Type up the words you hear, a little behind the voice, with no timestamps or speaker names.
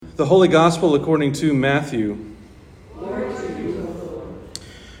The Holy Gospel according to Matthew. Glory to you, O Lord.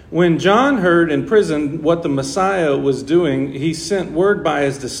 When John heard in prison what the Messiah was doing, he sent word by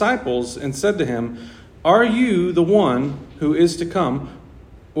his disciples and said to him, "Are you the one who is to come,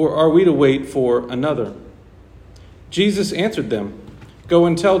 or are we to wait for another?" Jesus answered them, "Go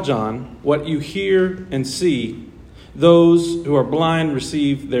and tell John what you hear and see. Those who are blind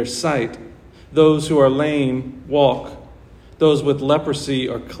receive their sight. Those who are lame walk. Those with leprosy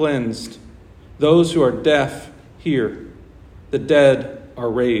are cleansed. Those who are deaf hear. The dead are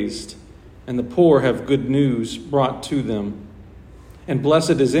raised, and the poor have good news brought to them. And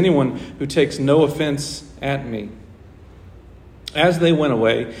blessed is anyone who takes no offense at me." As they went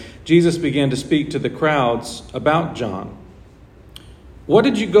away, Jesus began to speak to the crowds about John. "What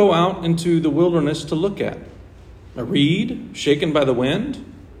did you go out into the wilderness to look at? A reed shaken by the wind?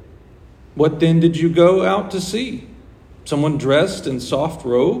 What then did you go out to see? Someone dressed in soft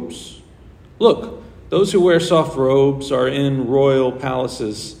robes? Look, those who wear soft robes are in royal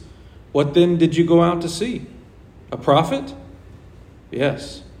palaces. What then did you go out to see? A prophet?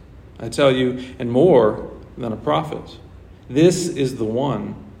 Yes, I tell you, and more than a prophet. This is the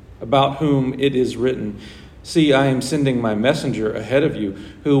one about whom it is written, 'See, I am sending my messenger ahead of you,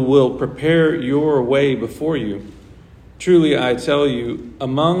 who will prepare your way before you.' Truly, I tell you,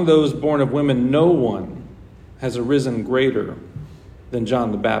 among those born of women, no one has arisen greater than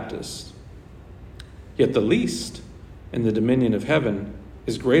John the Baptist. Yet the least in the dominion of heaven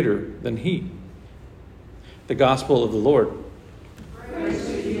is greater than he." The Gospel of the Lord. Praise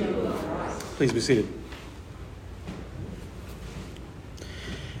to you, O Lord Christ. Please be seated.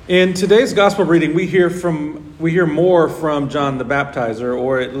 In today's Gospel reading, we hear more from John the Baptizer,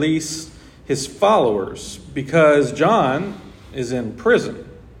 or at least his followers, because John is in prison.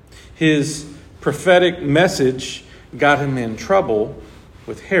 His prophetic message got him in trouble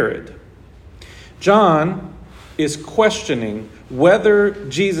with Herod. John is questioning whether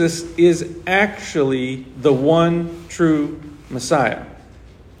Jesus is actually the one true Messiah.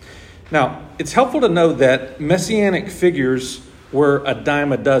 Now, it's helpful to know that messianic figures were a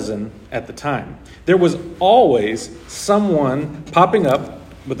dime a dozen at the time. There was always someone popping up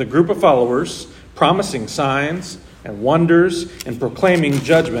with a group of followers, promising signs and wonders and proclaiming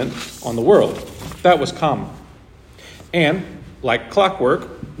judgment on the world. That was common. And, like clockwork,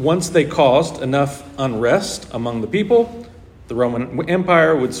 once they caused enough unrest among the people, the Roman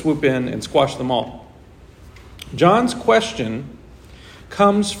Empire would swoop in and squash them all. John's question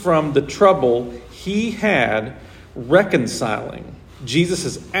comes from the trouble he had reconciling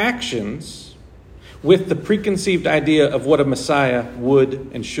Jesus' actions with the preconceived idea of what a Messiah would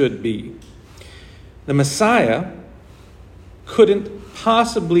and should be. The Messiah couldn't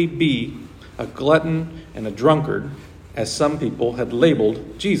possibly be a glutton and a drunkard, as some people had labeled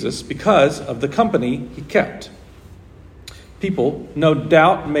Jesus, because of the company he kept. People, no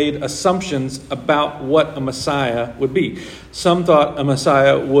doubt, made assumptions about what a Messiah would be. Some thought a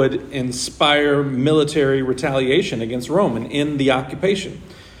Messiah would inspire military retaliation against Rome and end the occupation.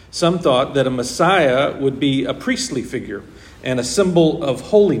 Some thought that a Messiah would be a priestly figure and a symbol of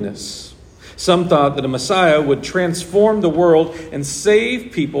holiness. Some thought that a Messiah would transform the world and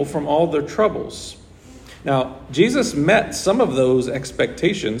save people from all their troubles. Now, Jesus met some of those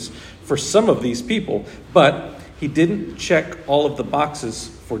expectations for some of these people, but he didn't check all of the boxes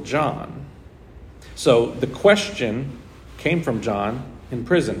for John. So the question came from John in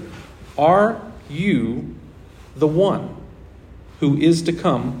prison. Are you the one who is to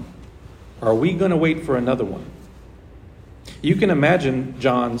come? Or are we going to wait for another one? You can imagine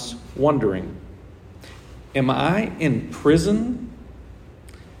John's wondering, am I in prison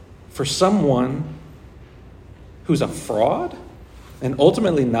for someone who's a fraud and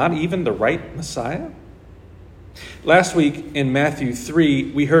ultimately not even the right Messiah? Last week in Matthew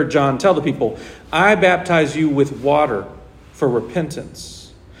 3, we heard John tell the people, "I baptize you with water for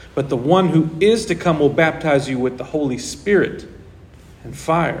repentance, but the one who is to come will baptize you with the Holy Spirit and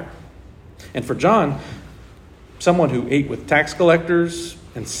fire." And for John, someone who ate with tax collectors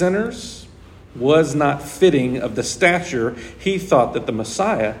and sinners was not fitting of the stature he thought that the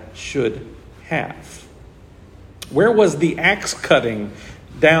Messiah should have. Where was the axe cutting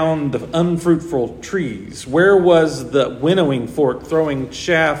down the unfruitful trees? Where was the winnowing fork throwing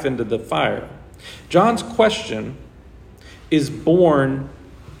chaff into the fire? John's question is born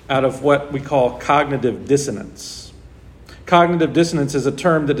out of what we call cognitive dissonance. Cognitive dissonance is a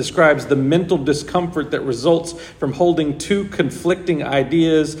term that describes the mental discomfort that results from holding two conflicting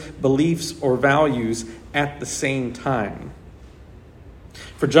ideas, beliefs, or values at the same time.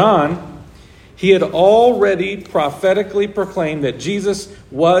 For John, He had already prophetically proclaimed that Jesus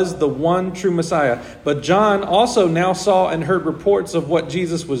was the one true Messiah. But John also now saw and heard reports of what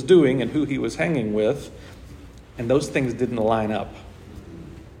Jesus was doing and who he was hanging with. And those things didn't line up.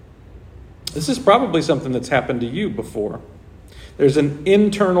 This is probably something that's happened to you before. There's an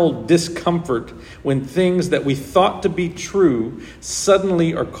internal discomfort when things that we thought to be true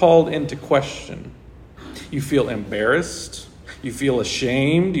suddenly are called into question. You feel embarrassed. You feel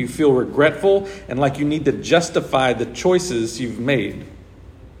ashamed, you feel regretful, and like you need to justify the choices you've made.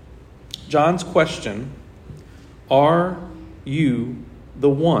 John's question, are you the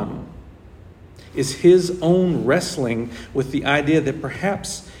one, is his own wrestling with the idea that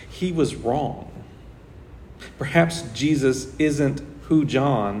perhaps he was wrong. Perhaps Jesus isn't who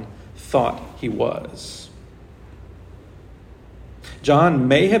John thought he was. John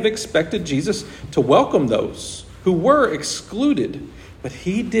may have expected Jesus to welcome those who were excluded, but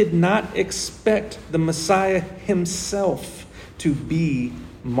he did not expect the Messiah himself to be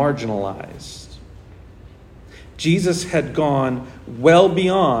marginalized. Jesus had gone well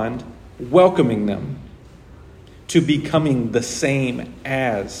beyond welcoming them to becoming the same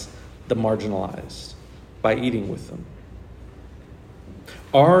as the marginalized by eating with them.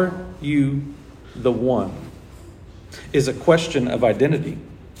 Are you the one? Is a question of identity.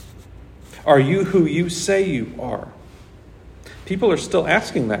 Are you who you say you are? People are still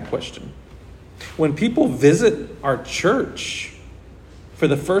asking that question. When people visit our church for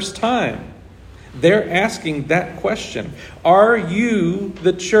the first time, they're asking that question. Are you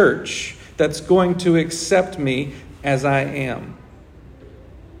the church that's going to accept me as I am?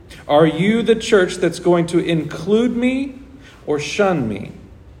 Are you the church that's going to include me or shun me?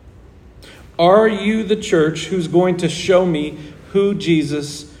 Are you the church who's going to show me who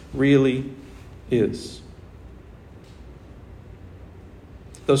Jesus really is?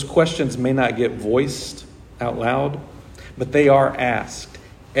 Those questions may not get voiced out loud, but they are asked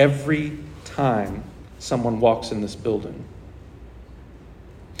every time someone walks in this building.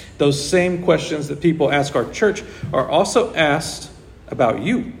 Those same questions that people ask our church are also asked about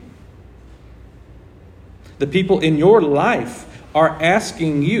you. The people in your life are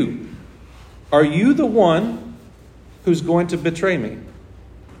asking you, are you the one who's going to betray me?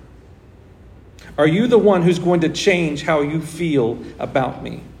 Are you the one who's going to change how you feel about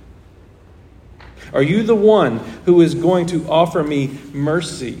me? Are you the one who is going to offer me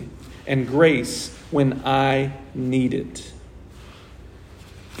mercy and grace when I need it?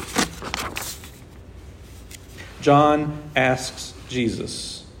 John asks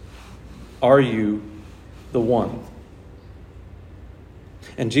Jesus, are you the one?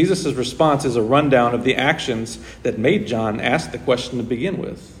 And Jesus' response is a rundown of the actions that made John ask the question to begin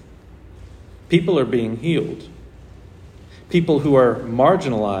with. People are being healed. People who are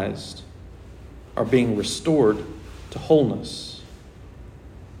marginalized are being restored to wholeness.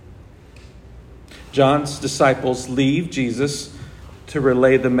 John's disciples leave Jesus to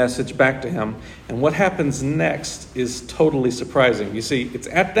relay the message back to him. And what happens next is totally surprising. You see, it's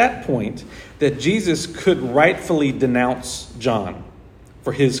at that point that Jesus could rightfully denounce John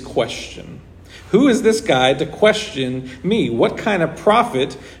for his question. Who is this guy to question me? What kind of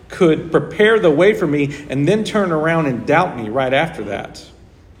prophet could prepare the way for me and then turn around and doubt me right after that?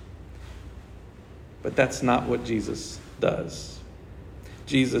 But that's not what Jesus does.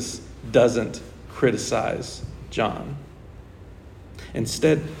 Jesus doesn't criticize John.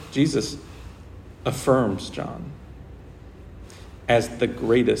 Instead, Jesus affirms John as the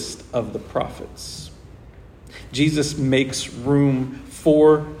greatest of the prophets. Jesus makes room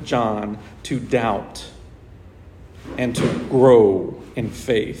for John to doubt and to grow in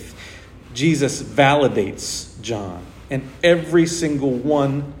faith. Jesus validates John and every single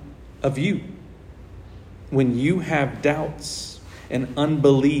one of you. When you have doubts and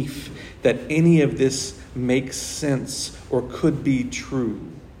unbelief that any of this makes sense or could be true,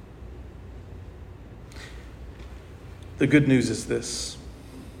 the good news is this: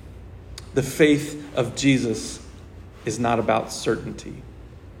 the faith of Jesus is not about certainty.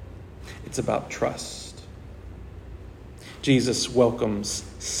 It's about trust. Jesus welcomes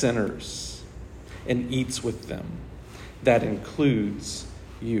sinners and eats with them. That includes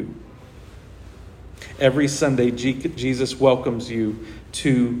you. Every Sunday, Jesus welcomes you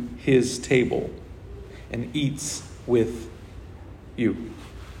to his table and eats with you.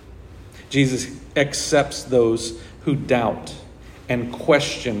 Jesus accepts those who doubt and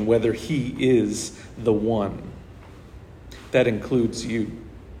question whether he is the one. That includes you.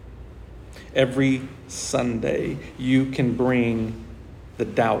 Every Sunday, you can bring the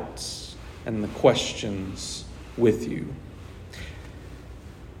doubts and the questions with you.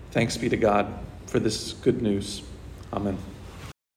 Thanks be to God. for this good news. Amen.